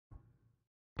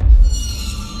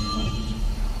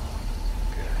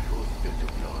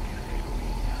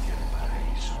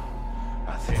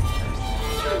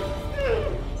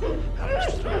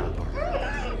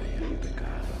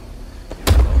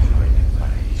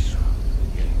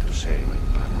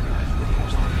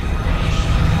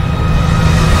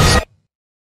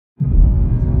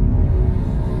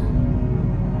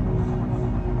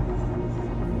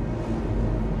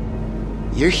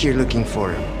You're here looking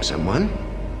for someone?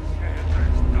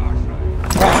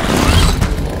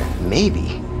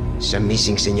 Maybe. Some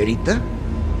missing señorita?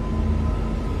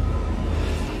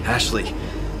 Ashley,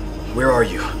 where are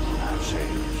you?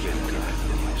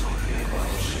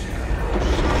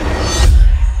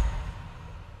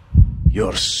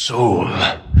 Your soul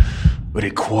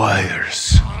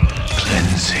requires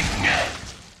cleansing.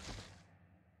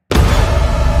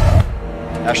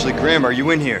 Ashley Graham, are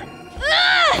you in here?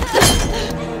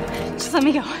 Just let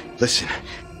me go. Listen.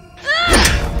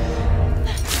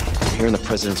 I'm hearing the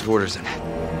president's orders and...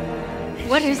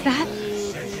 What is that?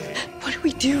 What do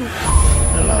we do?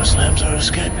 The last lambs are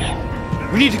escaping.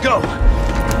 We need to go!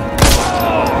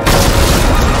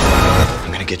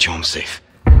 I'm gonna get you home safe.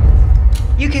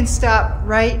 You can stop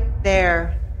right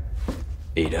there.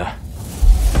 Ada,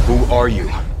 who are you?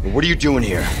 What are you doing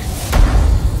here?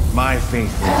 My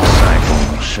faithful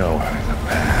disciple will show her the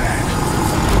path.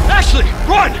 Ashley,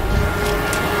 run!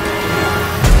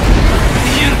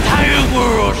 The entire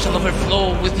world shall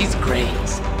overflow with his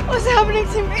grace. What's happening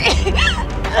to me?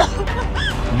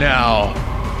 Now,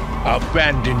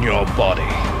 abandon your body.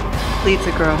 Leave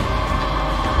the girl.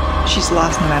 She's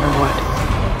lost no matter what.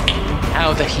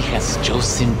 Now that he has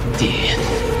chosen death.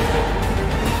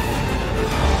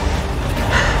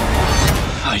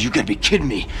 Oh, you gotta be kidding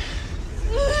me.